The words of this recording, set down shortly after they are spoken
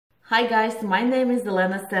Hi guys, my name is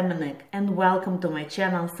Elena Semenek and welcome to my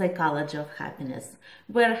channel Psychology of Happiness,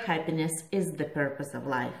 where happiness is the purpose of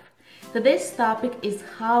life. Today's topic is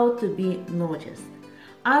how to be noticed.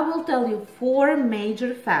 I will tell you 4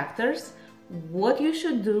 major factors, what you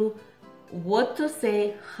should do, what to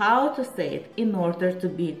say, how to say it in order to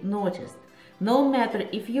be noticed. No matter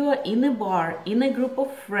if you are in a bar, in a group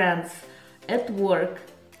of friends, at work,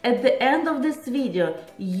 at the end of this video,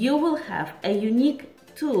 you will have a unique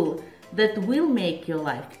tool that will make your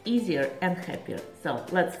life easier and happier. So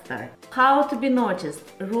let's start. How to be noticed.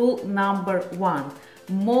 Rule number 1.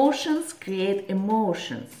 Motions create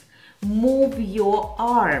emotions. Move your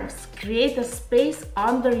arms. Create a space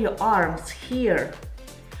under your arms here.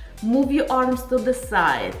 Move your arms to the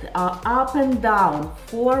side, up and down,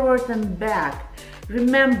 forward and back.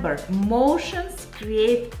 Remember, motions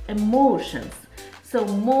create emotions. So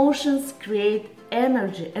motions create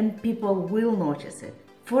energy and people will notice it.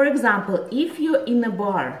 For example, if you're in a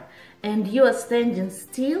bar and you are standing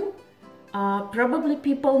still, probably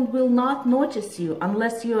people will not notice you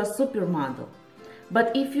unless you're a supermodel.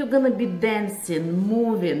 But if you're gonna be dancing,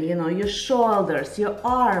 moving, your shoulders, your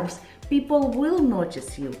arms, people will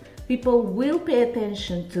notice you. People will pay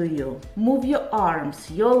attention to you. Move your arms,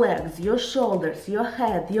 your legs, your shoulders, your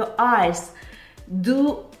head, your eyes.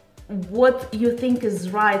 Do what you think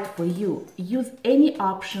is right for you. Use any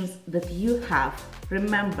options that you have.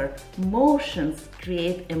 Remember, motions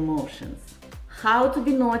create emotions. How to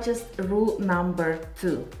be noticed. Rule number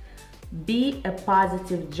 2. Be a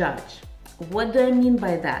positive judge. What do I mean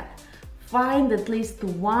by that? Find at least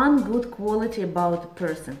one good quality about a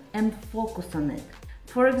person and focus on it.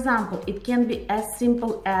 For example, it can be as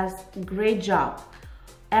simple as great job,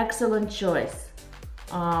 excellent choice,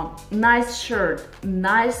 nice shirt,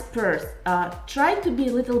 nice purse. Try to be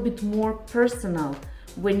a little bit more personal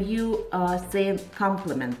when you say a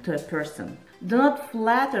compliment to a person. Do not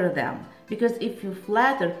flatter them, because if you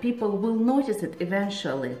flatter, people will notice it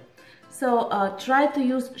eventually. So try to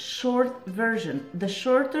use short version. The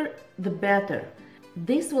shorter, the better.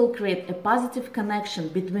 This will create a positive connection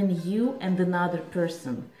between you and another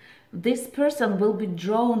person. This person will be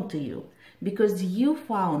drawn to you because you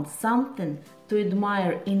found something to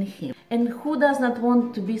admire in him. And who does not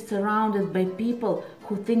want to be surrounded by people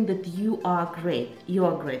who think that you are great? You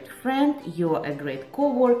are a great friend, you are a great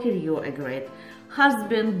co-worker, you are a great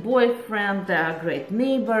husband, boyfriend, a great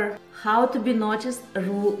neighbor. How to be noticed.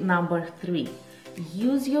 Rule number 3.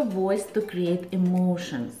 Use your voice to create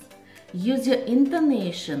emotions. Use your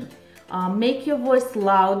intonation. Make your voice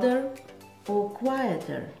louder or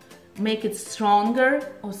quieter. Make it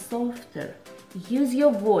stronger or softer. Use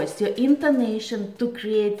your voice, your intonation to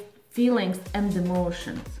create feelings and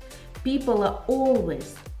emotions. People are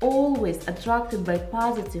always attracted by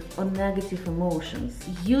positive or negative emotions.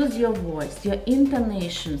 Use your voice, your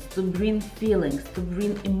intonations to bring feelings, to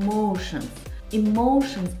bring emotions.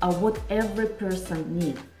 Emotions are what every person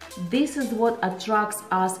needs. This is what attracts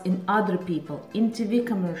us in other people, in TV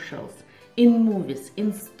commercials, in movies,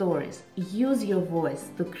 in stories. Use your voice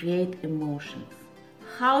to create emotions.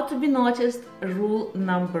 How to be noticed. Rule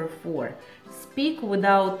number 4. Speak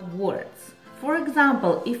without words. For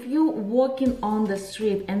example, if you walking on the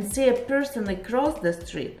street and see a person across the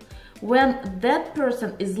street, when that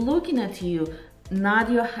person is looking at you,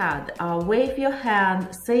 nod your head, wave your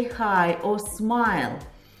hand, say hi or smile.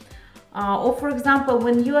 Or for example,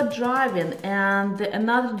 when you are driving and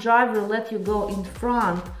another driver let you go in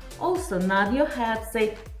front, also nod your head,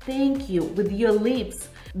 say thank you with your lips.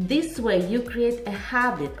 This way you create a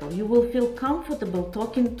habit. You will feel comfortable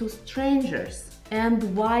talking to strangers.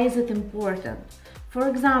 And why is it important? For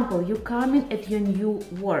example, you come in at your new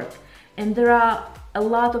work and there are a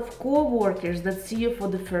lot of co-workers that see you for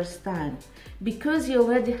the first time. Because you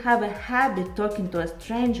already have a habit talking to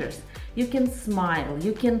strangers, you can smile,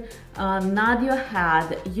 you can nod your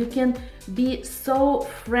head, you can be so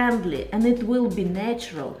friendly and it will be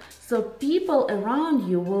natural. So people around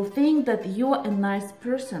you will think that you're a nice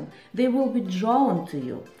person. They will be drawn to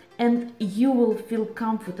you and you will feel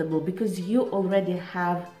comfortable because you already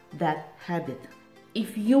have that habit.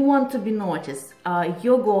 If you want to be noticed,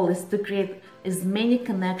 your goal is to create as many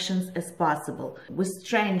connections as possible with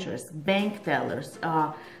strangers, bank tellers,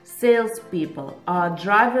 salespeople,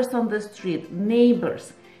 drivers on the street,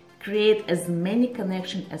 neighbors. Create as many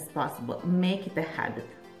connections as possible. Make it a habit.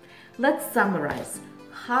 Let's summarize.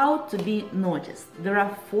 How to be noticed. There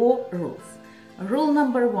are 4 rules. Rule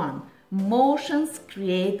number 1. Motions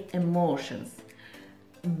create emotions.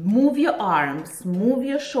 Move your arms, move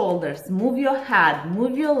your shoulders, move your head,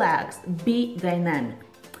 move your legs. Be dynamic.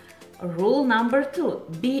 Rule number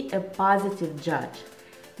 2. Be a positive judge.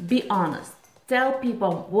 Be honest. Tell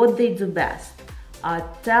people what they do best.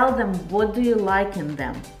 Tell them what do you like in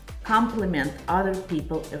them. Compliment other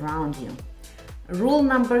people around you. Rule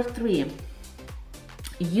number 3.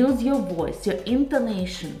 Use your voice, your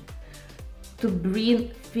intonation to bring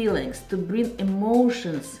feelings, to bring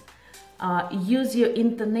emotions. Use your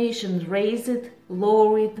intonation, raise it,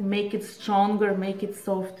 lower it, make it stronger, make it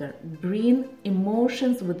softer. Bring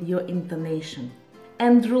emotions with your intonation.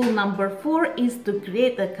 And rule number 4 is to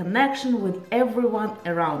create a connection with everyone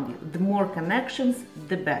around you. The more connections,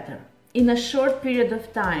 the better. In a short period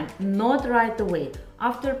of time, not right away,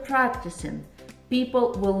 after practicing,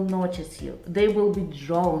 people will notice you. They will be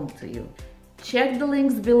drawn to you. Check the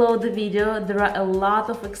links below the video. There are a lot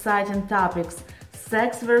of exciting topics.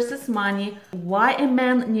 Sex versus money, why a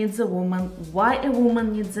man needs a woman, why a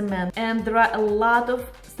woman needs a man, and there are a lot of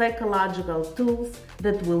psychological tools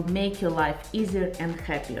that will make your life easier and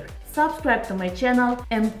happier. Subscribe to my channel,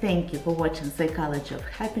 and thank you for watching Psychology of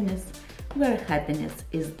Happiness, where happiness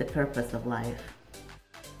is the purpose of life.